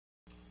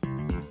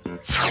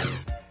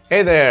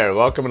Hey there,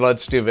 welcome to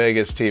Let's Do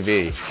Vegas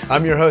TV.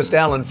 I'm your host,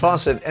 Alan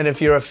Fawcett, and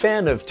if you're a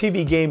fan of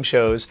TV game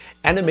shows,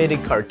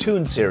 animated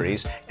cartoon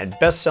series, and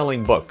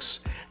best-selling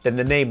books, then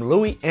the name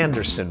Louie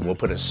Anderson will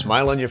put a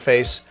smile on your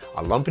face,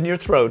 a lump in your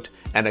throat,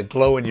 and a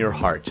glow in your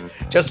heart,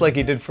 just like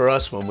he did for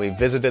us when we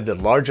visited the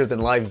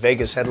larger-than-life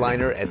Vegas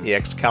headliner at the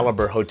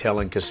Excalibur Hotel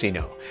and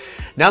Casino.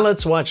 Now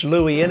let's watch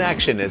Louie in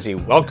action as he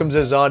welcomes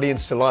his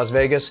audience to Las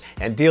Vegas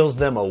and deals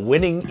them a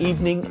winning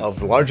evening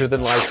of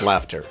larger-than-life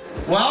laughter.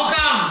 Welcome!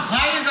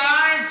 Hi, you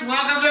guys!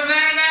 Welcome to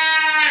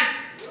Vegas!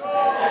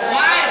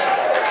 What?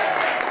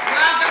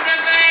 Welcome to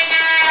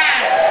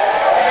Vegas!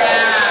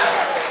 Yeah!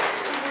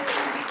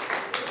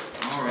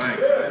 All right,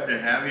 glad to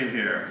have you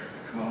here.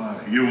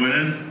 God, you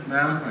winning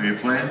now? Are you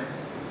playing?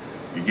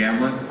 You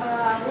gambling?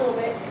 A little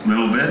bit.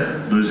 Little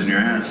bit? Losing your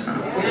ass,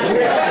 huh?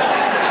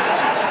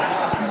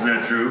 Is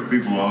that true?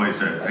 People always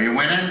say, are you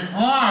winning?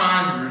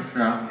 What?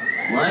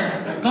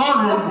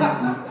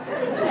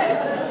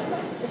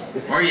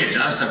 Or you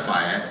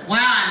justify it.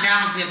 Well, I'm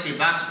down $50,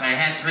 but I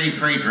had 3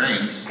 free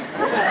drinks.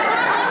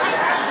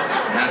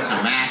 Got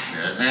some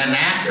matches. I had an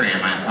ashtray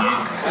in my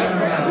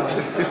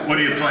pocket. What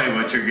do you play?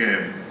 What's your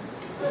game?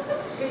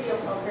 Video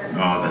poker.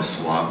 Oh, the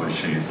slot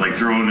machine. It's like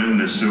throwing it in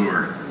the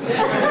sewer.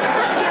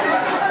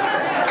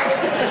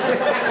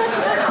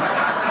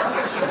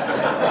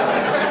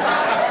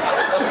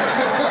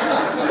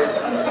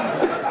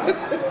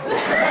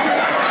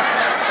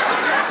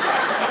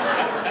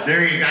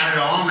 There, you got it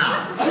all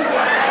now.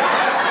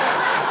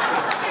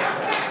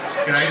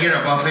 Can I get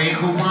a buffet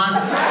coupon?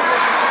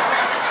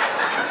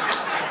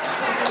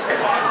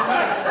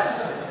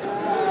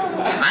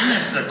 I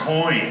miss the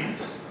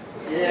coins.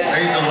 I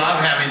used to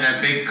love having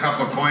that big cup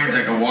of coins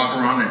I could walk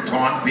around and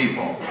taunt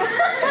people.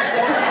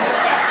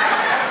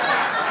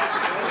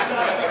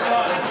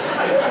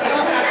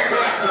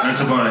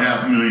 That's about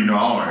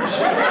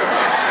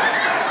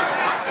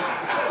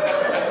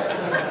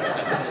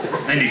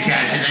 $500,000. Then you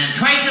cash it in.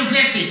 Try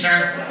 $250,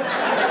 sir.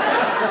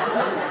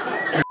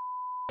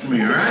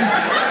 Me, right?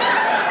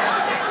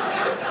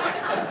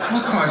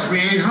 What cost me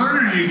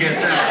 $800 to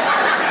get that?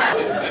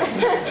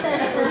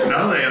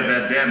 Now they have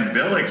that damn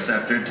bill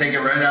acceptor. Take it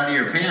right out of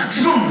your pants.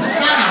 Son of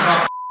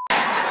a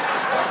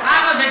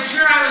I wasn't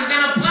sure I was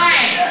gonna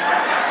play.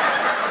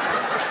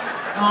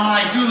 Oh,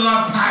 I do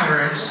love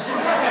pirates.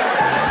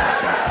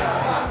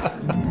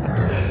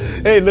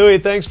 Hey Louie,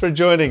 thanks for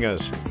joining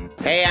us.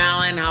 Hey,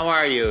 Alan, how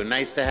are you?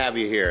 Nice to have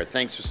you here.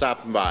 Thanks for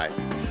stopping by.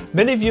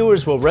 Many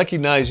viewers will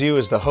recognize you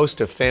as the host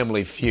of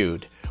Family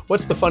Feud.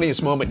 What's the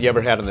funniest moment you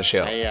ever had on the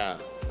show?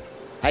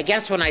 I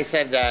guess when I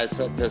said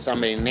to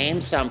somebody,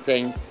 name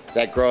something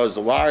that grows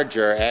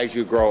larger as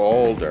you grow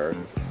older,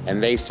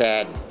 and they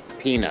said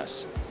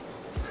penis.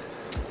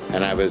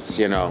 And I was,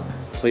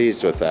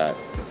 pleased with that.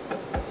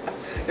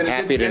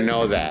 Happy to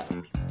know that.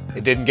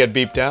 It didn't get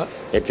beeped out?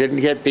 It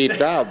didn't get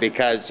beeped out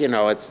because,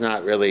 it's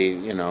not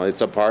really,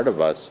 it's a part of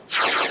us.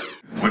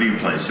 What do you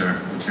play, sir?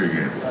 What's your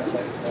game?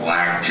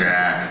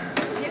 Blackjack.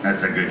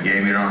 That's a good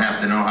game. You don't have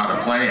to know how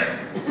to play it.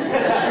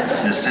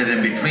 Just sit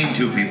in between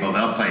 2 people.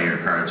 They'll play your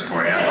cards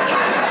for you.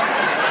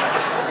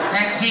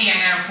 Let's see, I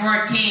got a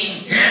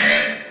 14. Hit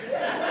it!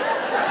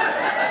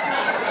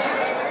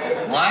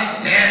 What?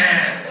 Hit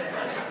it!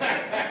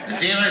 The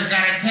dealer's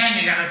got a 10,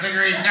 you gotta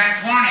figure he's got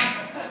 20.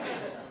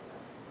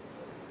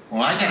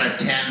 Well, I got a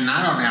 10 and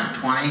I don't have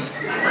 20.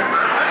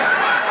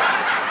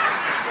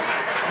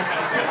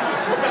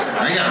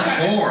 I got a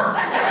 4.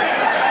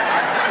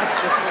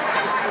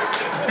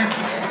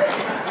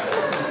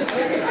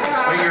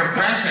 But you're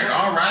pressured.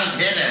 All right,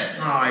 hit it.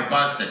 Oh, I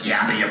busted.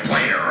 Yeah, but you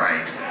played it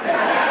right.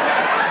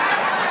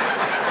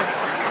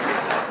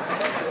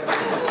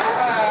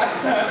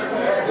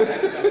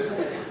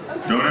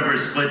 Don't ever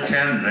split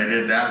 10s. I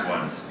did that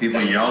once.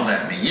 People yelled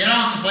at me. You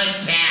don't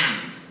split 10s.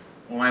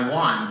 Well, I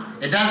won.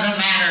 It doesn't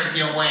matter if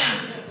you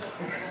win.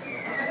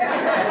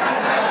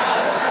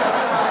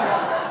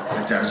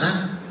 It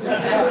doesn't?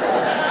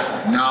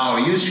 No,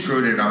 you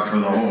screwed it up for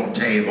the whole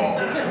table.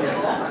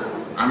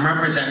 I'm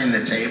representing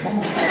the table.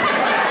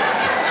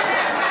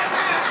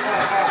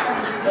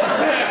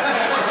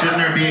 Shouldn't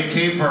there be a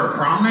cape or a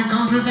crown that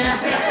comes with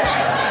that?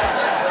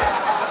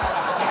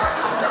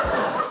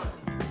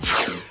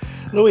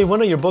 Louie,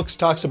 one of your books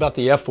talks about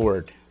the F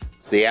word.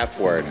 The F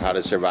word, how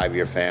to survive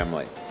your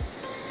family.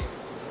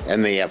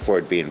 And the F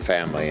word being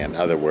family and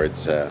other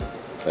words that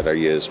are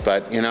used.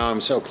 But,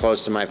 I'm so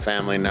close to my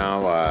family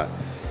now.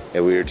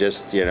 We were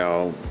just, the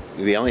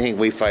only thing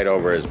we fight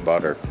over is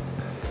butter.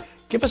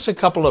 Give us a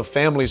couple of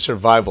family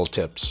survival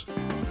tips.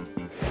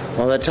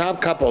 Well, the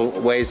top couple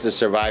ways to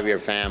survive your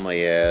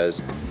family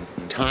is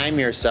time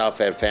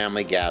yourself at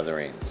family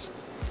gatherings.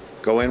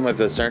 Go in with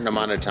a certain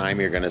amount of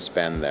time you're going to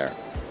spend there.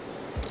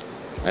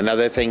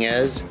 Another thing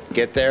is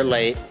get there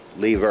late,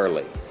 leave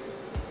early,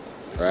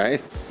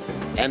 right?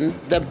 And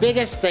the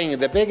biggest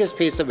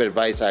piece of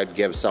advice I'd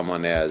give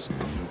someone is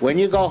when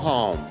you go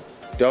home,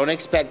 don't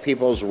expect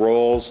people's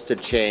roles to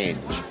change,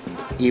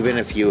 even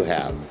if you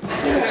have.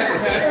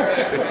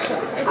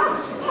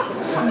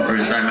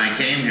 First time I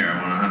came here,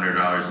 I won $100.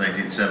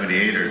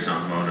 1978 or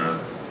something on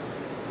a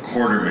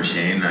quarter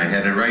machine. I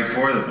had it right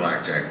for the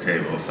blackjack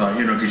table. Thought,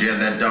 you know, because you had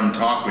that dumb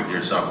talk with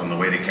yourself on the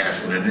way to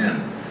cashing it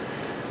in.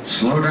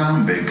 Slow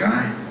down, big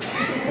guy.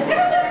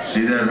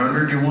 See that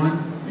 100 you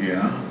won?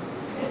 Yeah.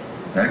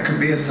 That could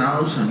be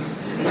 1,000.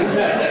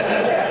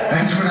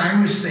 That's what I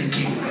was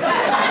thinking.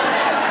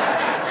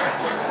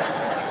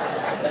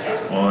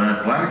 Well,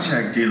 that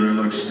blackjack dealer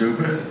looks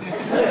stupid.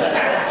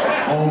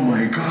 Oh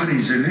my God,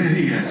 he's an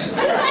idiot.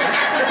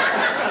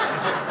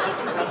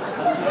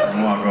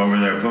 I walk over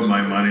there, put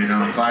my money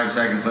down. 5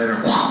 seconds later,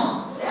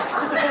 gone.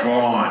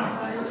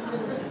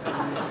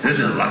 This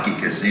is a lucky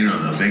casino.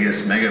 The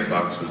biggest mega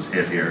bucks was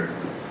hit here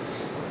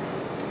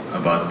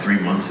about 3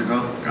 months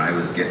ago. Guy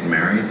was getting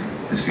married.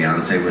 His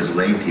fiance was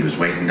late. He was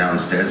waiting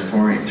downstairs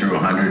for her. He threw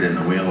 100 in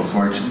the Wheel of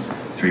Fortune.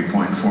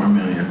 3.4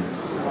 million.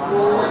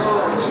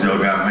 Still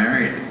got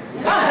married.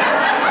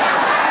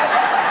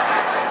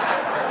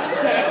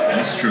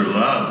 That's true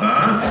love,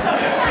 huh?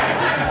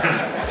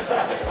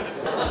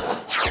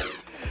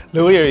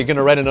 Louie, are you going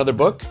to write another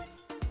book?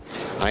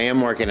 I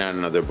am working on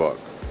another book.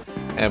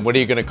 And what are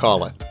you going to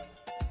call it?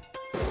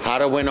 How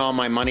to Win All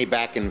My Money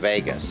Back in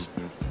Vegas.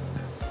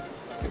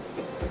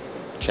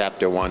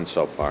 Chapter 1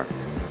 so far.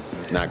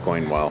 Not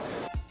going well.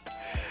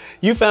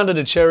 You founded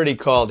a charity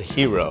called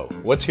HERO.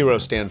 What's HERO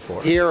stand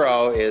for?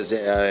 HERO is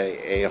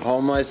a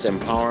homeless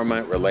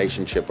empowerment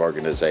relationship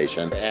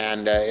organization.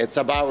 And it's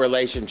about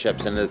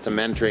relationships, and it's a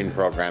mentoring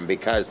program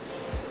because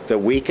the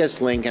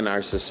weakest link in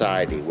our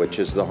society, which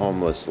is the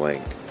homeless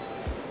link,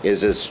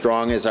 is as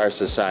strong as our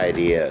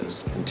society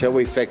is. Until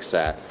we fix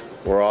that,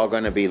 we're all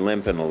going to be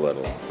limping a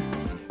little.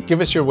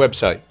 Give us your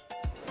website.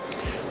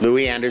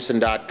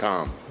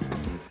 LouieAnderson.com.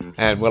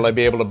 And will I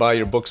be able to buy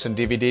your books and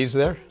DVDs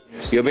there?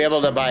 You'll be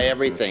able to buy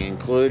everything,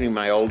 including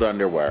my old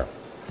underwear.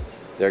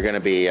 They're going to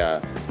be,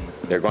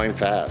 they're going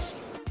fast.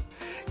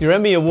 Your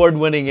Emmy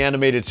Award-winning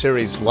animated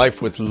series,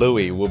 Life with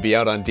Louie, will be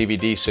out on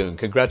DVD soon.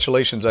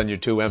 Congratulations on your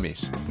 2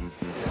 Emmys.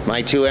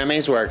 My 2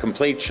 Emmys were a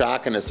complete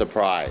shock and a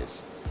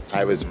surprise.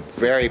 I was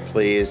very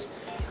pleased.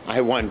 I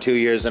won 2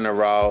 years in a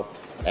row,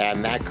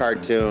 and that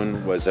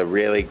cartoon was a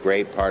really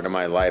great part of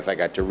my life. I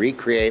got to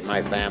recreate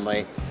my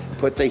family,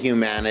 put the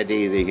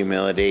humanity, the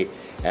humility,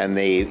 and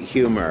the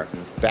humor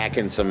back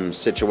in some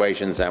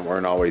situations that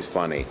weren't always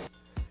funny.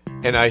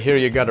 And I hear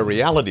you got a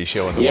reality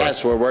show in the works.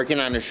 Yes, we're working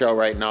on a show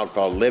right now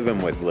called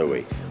Living with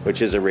Louie,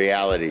 which is a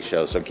reality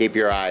show, so keep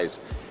your eyes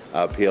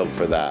peeled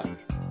for that.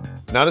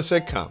 Not a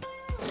sitcom.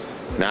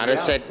 Not a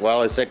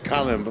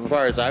sitcom, as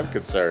far as I'm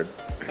concerned.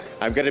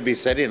 I'm going to be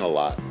sitting a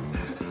lot,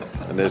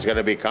 and there's going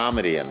to be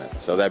comedy in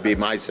it, so that'd be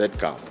my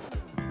sitcom.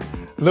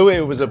 Louie,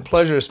 it was a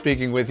pleasure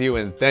speaking with you,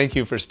 and thank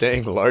you for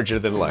staying larger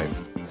than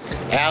life.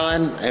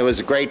 Alan, it was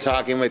great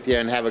talking with you,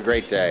 and have a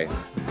great day.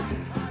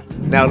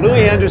 Now,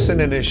 Louie Anderson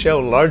and his show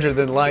Larger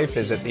Than Life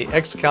is at the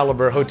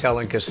Excalibur Hotel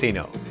and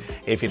Casino.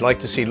 If you'd like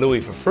to see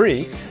Louie for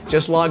free,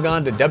 just log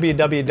on to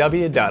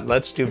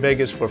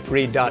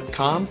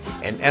www.letsdovegasforfree.com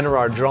and enter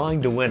our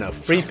drawing to win a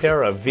free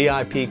pair of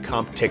VIP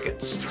comp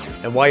tickets.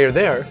 And while you're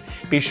there,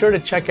 be sure to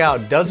check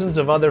out dozens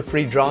of other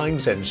free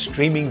drawings and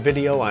streaming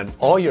video on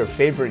all your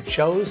favorite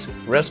shows,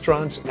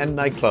 restaurants, and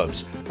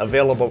nightclubs,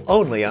 available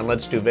only on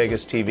Let's Do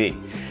Vegas TV.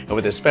 And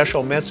with a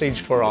special message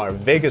for our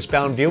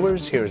Vegas-bound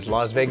viewers, here's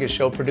Las Vegas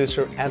show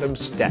producer Adam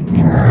Steck.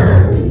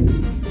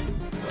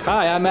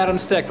 Hi, I'm Adam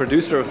Steck,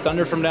 producer of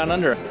Thunder from Down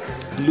Under.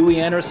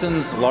 Louie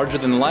Anderson's Larger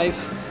Than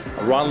Life.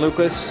 Ron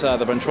Lucas,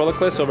 the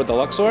ventriloquist over at the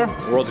Luxor,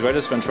 the world's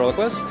greatest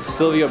ventriloquist.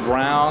 Sylvia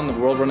Brown, the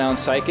world-renowned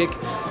psychic.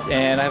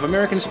 And I have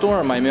American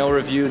Storm, my mail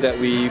review that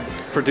we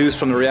produced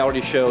from the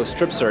reality show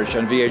Strip Search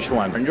on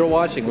VH1. And you're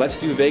watching Let's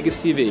Do Vegas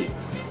TV.